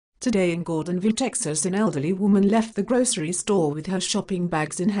Today in Gordonville, Texas, an elderly woman left the grocery store with her shopping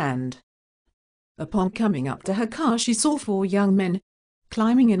bags in hand. Upon coming up to her car, she saw 4 young men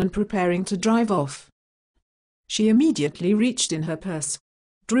climbing in and preparing to drive off. She immediately reached in her purse,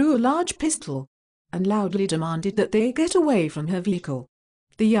 drew a large pistol, and loudly demanded that they get away from her vehicle.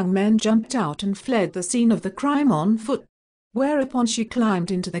 The young men jumped out and fled the scene of the crime on foot, whereupon she climbed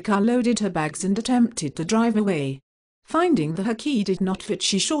into the car, loaded her bags, and attempted to drive away. Finding that her key did not fit,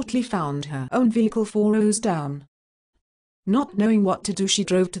 she shortly found her own vehicle 4 rows down. Not knowing what to do, she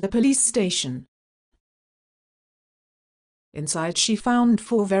drove to the police station. Inside, she found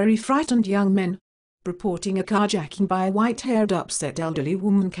 4 very frightened young men, reporting a carjacking by a white-haired, upset elderly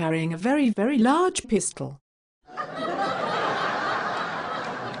woman carrying a very large pistol.